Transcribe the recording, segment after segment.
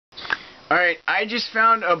Alright, I just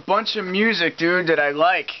found a bunch of music, dude, that I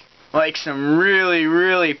like. Like some really,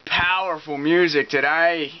 really powerful music that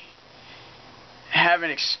I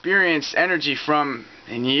haven't experienced energy from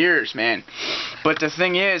in years, man. But the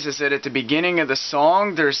thing is that at the beginning of the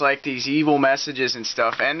song, there's like these evil messages and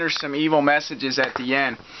stuff, and there's some evil messages at the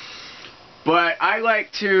end. But I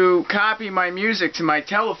like to copy my music to my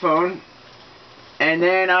telephone, and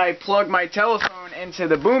then I plug my telephone into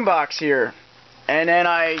the boombox here. And then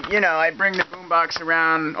I bring the boombox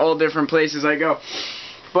around all different places I go.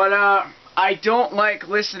 But I don't like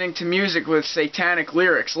listening to music with satanic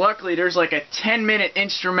lyrics. Luckily, there's like a 10-minute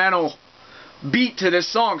instrumental beat to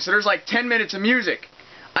this song, so there's like 10 minutes of music.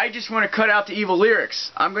 I just want to cut out the evil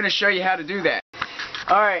lyrics. I'm going to show you how to do that.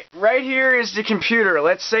 Alright, right here is the computer.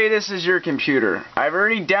 Let's say this is your computer. I've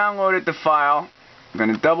already downloaded the file. I'm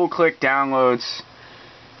going to double-click downloads.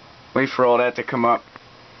 Wait for all that to come up.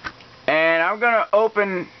 And I'm going to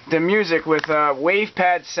open the music with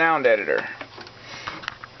WavePad Sound Editor.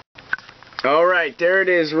 Alright, there it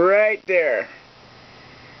is right there.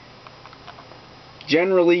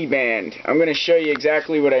 General Lee Band. I'm going to show you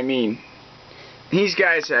exactly what I mean. These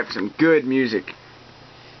guys have some good music.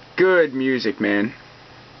 Good music, man.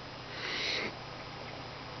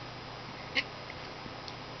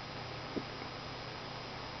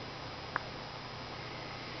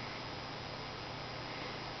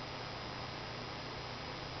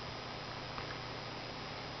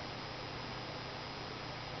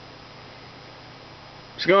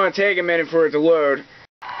 It's going to take a minute for it to load.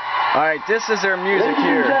 Alright, this is their music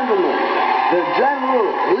here. Ladies and gentlemen, the General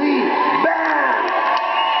Lee Band!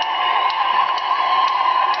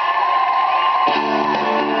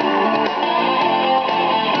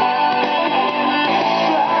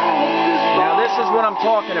 Now this is what I'm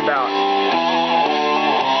talking about.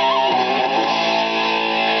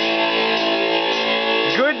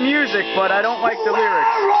 Good music, but I don't like the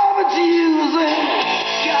lyrics.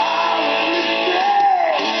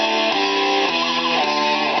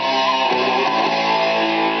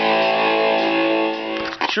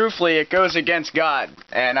 Truthfully, it goes against God,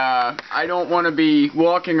 and I don't want to be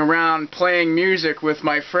walking around playing music with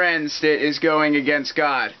my friends that is going against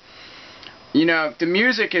God. You know, the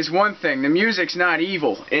music is one thing. The music's not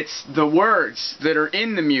evil. It's the words that are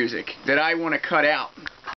in the music that I want to cut out.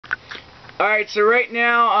 Alright, so right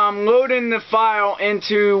now I'm loading the file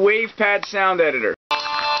into WavePad Sound Editor.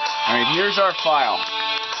 Alright, here's our file.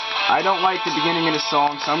 I don't like the beginning of the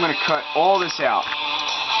song, so I'm going to cut all this out.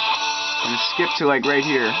 I'm going to skip to like right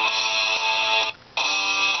here.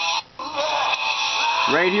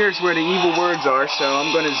 Right here is where the evil words are, so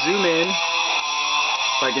I'm going to zoom in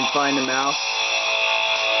if I can find the mouse.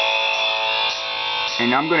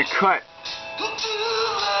 And I'm going to cut.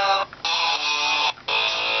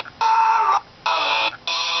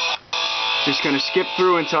 Just going to skip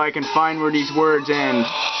through until I can find where these words end.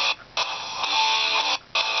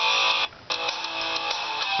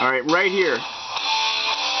 Alright, right here.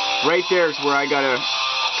 Right there is where I gotta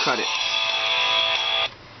cut it.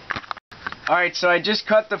 Alright, so I just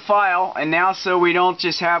cut the file, and now so we don't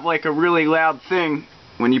just have like a really loud thing,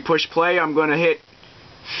 when you push play, I'm gonna hit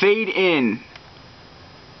fade in.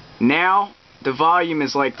 Now the volume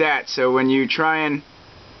is like that, so when you try and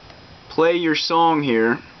play your song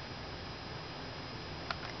here,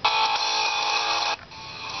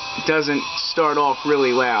 it doesn't start off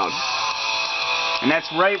really loud. And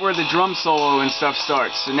that's right where the drum solo and stuff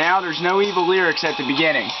starts. So now there's no evil lyrics at the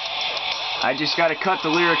beginning. I just got to cut the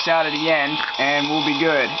lyrics out at the end, and we'll be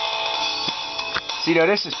good. See, though,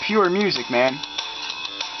 this is pure music, man.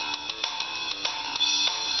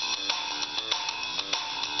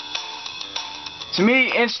 To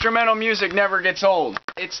me, instrumental music never gets old.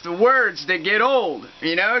 It's the words that get old,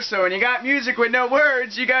 you know? So when you got music with no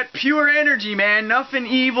words, you got pure energy, man. Nothing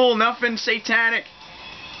evil, nothing satanic.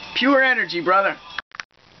 Pure energy, brother.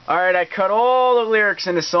 Alright, I cut all the lyrics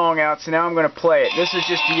in the song out, so now I'm going to play it. This is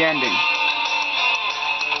just the ending.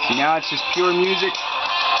 See, now it's just pure music.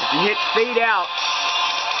 If you hit fade out,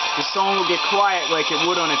 the song will get quiet like it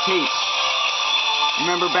would on a tape.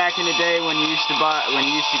 Remember back in the day when you used to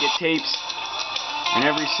get tapes, and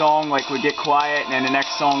every song like would get quiet, and then the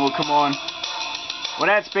next song would come on? Well,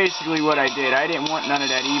 that's basically what I did. I didn't want none of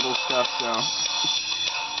that evil stuff, so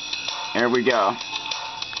there we go.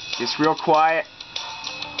 Just real quiet.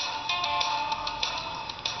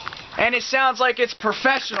 And it sounds like it's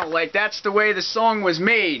professional, like that's the way the song was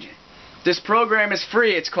made. This program is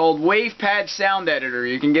free. It's called WavePad Sound Editor.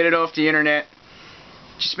 You can get it off the internet.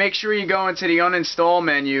 Just make sure you go into the uninstall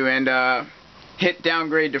menu and hit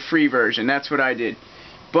downgrade to free version. That's what I did.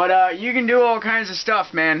 But you can do all kinds of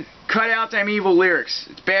stuff, man. cut out them evil lyrics.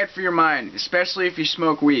 It's bad for your mind, especially if you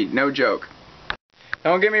smoke weed. No joke.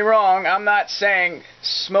 Don't get me wrong, I'm not saying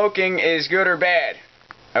smoking is good or bad.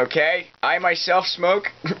 Okay? I myself smoke.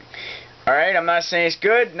 Alright? I'm not saying it's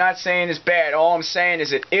good, not saying it's bad. All I'm saying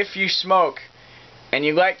is that if you smoke and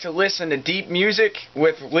you like to listen to deep music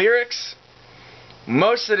with lyrics,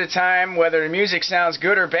 most of the time, whether the music sounds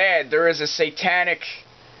good or bad, there is a satanic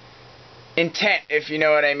intent, if you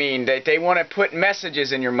know what I mean. That they want to put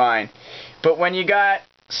messages in your mind. But when you got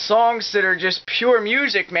songs that are just pure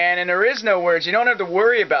music, man, and there is no words, you don't have to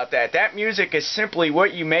worry about that. That music is simply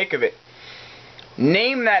what you make of it.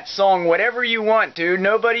 Name that song whatever you want, dude.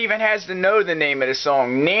 Nobody even has to know the name of the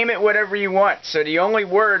song. Name it whatever you want. So the only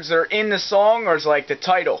words that are in the song are like the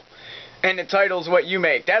title. And the title's what you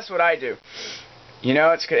make. That's what I do. You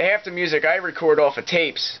know, it's half the music I record off of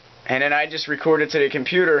tapes. And then I just record it to the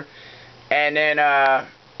computer. And then,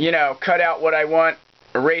 you know, cut out what I want,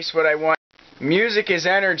 erase what I want. Music is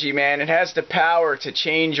energy, man. It has the power to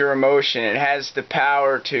change your emotion. It has the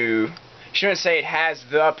power to... I shouldn't say it has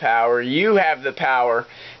the power. You have the power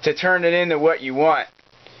to turn it into what you want.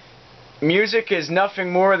 Music is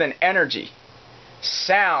nothing more than energy.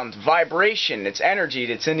 Sound, vibration, it's energy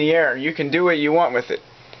that's in the air. You can do what you want with it.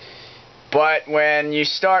 But when you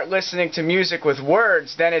start listening to music with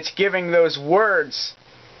words, then it's giving those words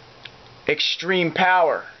extreme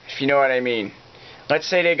power, if you know what I mean. Let's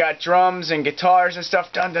say they got drums and guitars and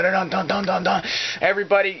stuff. Dun dun dun dun dun dun dun.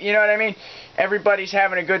 Everybody, you know what I mean? Everybody's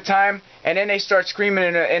having a good time, and then they start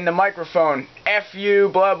screaming in the microphone, F you,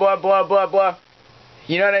 blah blah blah blah blah.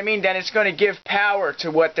 You know what I mean? Then it's going to give power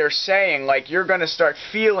to what they're saying. Like, you're going to start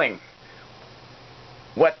feeling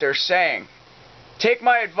what they're saying. Take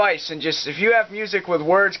my advice and just, if you have music with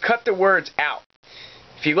words, cut the words out.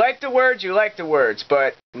 If you like the words, you like the words,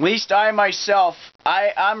 but at least I myself,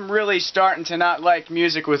 I'm really starting to not like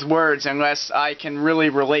music with words unless I can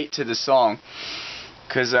really relate to the song.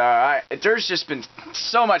 Because there's just been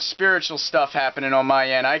so much spiritual stuff happening on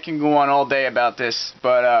my end. I can go on all day about this,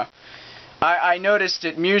 but I noticed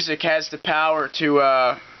that music has the power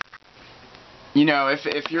to, you know,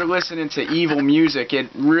 if you're listening to evil music,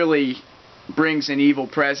 it really brings an evil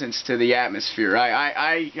presence to the atmosphere.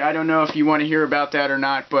 I don't know if you want to hear about that or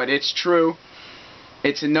not, but it's true.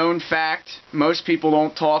 It's a known fact. Most people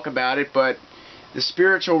don't talk about it, but the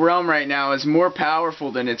spiritual realm right now is more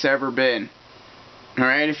powerful than it's ever been.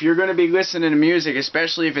 Alright, if you're going to be listening to music,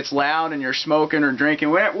 especially if it's loud and you're smoking or drinking,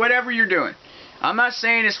 whatever you're doing, I'm not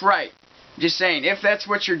saying it's right. I'm just saying, if that's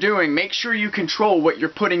what you're doing, make sure you control what you're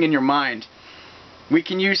putting in your mind. We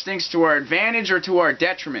can use things to our advantage or to our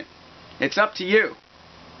detriment. It's up to you.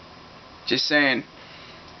 Just saying.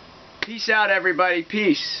 Peace out, everybody.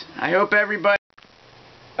 Peace. I hope everybody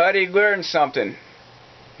learned something.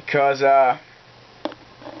 Because,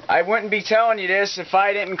 I wouldn't be telling you this if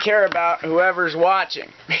I didn't care about whoever's watching.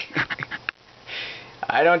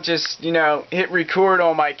 I don't just, you know, hit record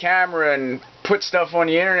on my camera and put stuff on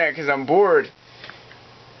the internet because I'm bored.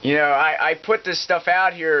 You know, I put this stuff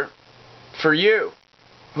out here for you.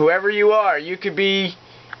 Whoever you are. You could be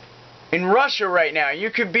in Russia right now.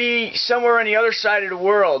 You could be somewhere on the other side of the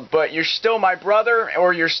world, but you're still my brother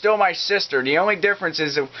or you're still my sister. The only difference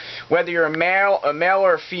is whether you're a male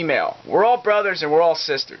or a female. We're all brothers and we're all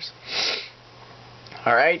sisters.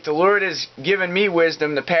 Alright? The Lord has given me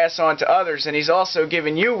wisdom to pass on to others, and He's also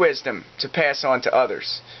given you wisdom to pass on to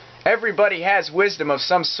others. Everybody has wisdom of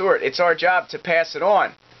some sort. It's our job to pass it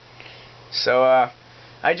on. So,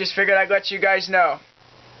 I just figured I'd let you guys know.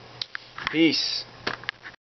 Peace.